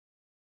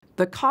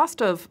The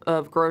cost of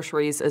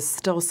groceries is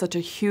still such a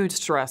huge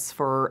stress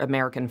for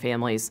American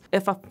families.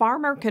 If a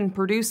farmer can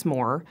produce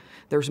more,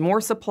 there's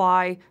more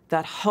supply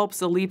that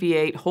helps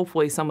alleviate,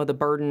 hopefully, some of the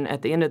burden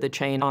at the end of the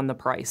chain on the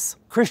price.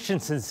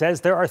 Christensen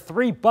says there are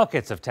 3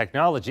 buckets of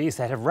technologies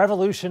that have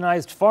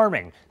revolutionized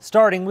farming,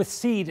 starting with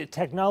seed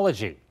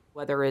technology.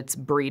 Whether it's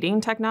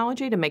breeding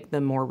technology to make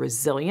them more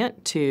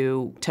resilient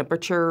to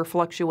temperature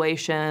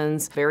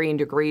fluctuations, varying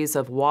degrees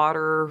of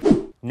water.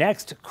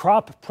 Next,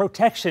 crop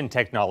protection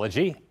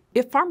technology.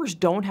 If farmers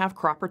don't have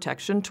crop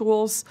protection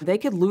tools, they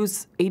could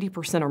lose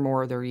 80% or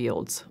more of their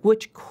yields,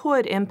 which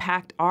could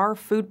impact our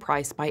food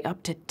price by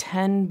up to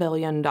 $10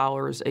 billion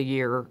a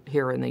year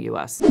here in the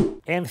U.S.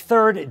 And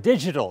third,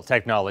 digital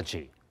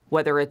technology.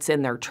 Whether it's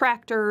in their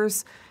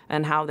tractors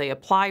and how they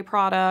apply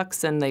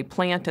products and they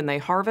plant and they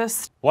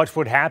harvest. What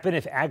would happen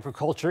if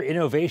agriculture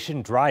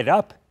innovation dried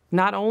up?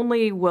 Not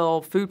only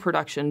will food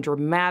production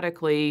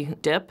dramatically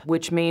dip,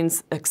 which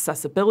means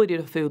accessibility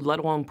to food, let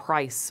alone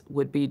price,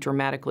 would be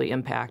dramatically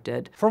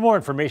impacted. For more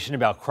information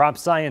about crop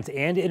science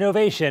and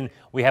innovation,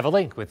 we have a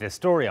link with this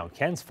story on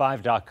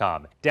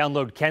KENS5.com.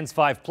 Download KENS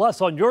 5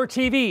 Plus on your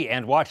TV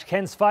and watch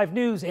KENS 5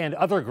 News and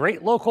other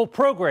great local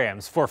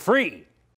programs for free.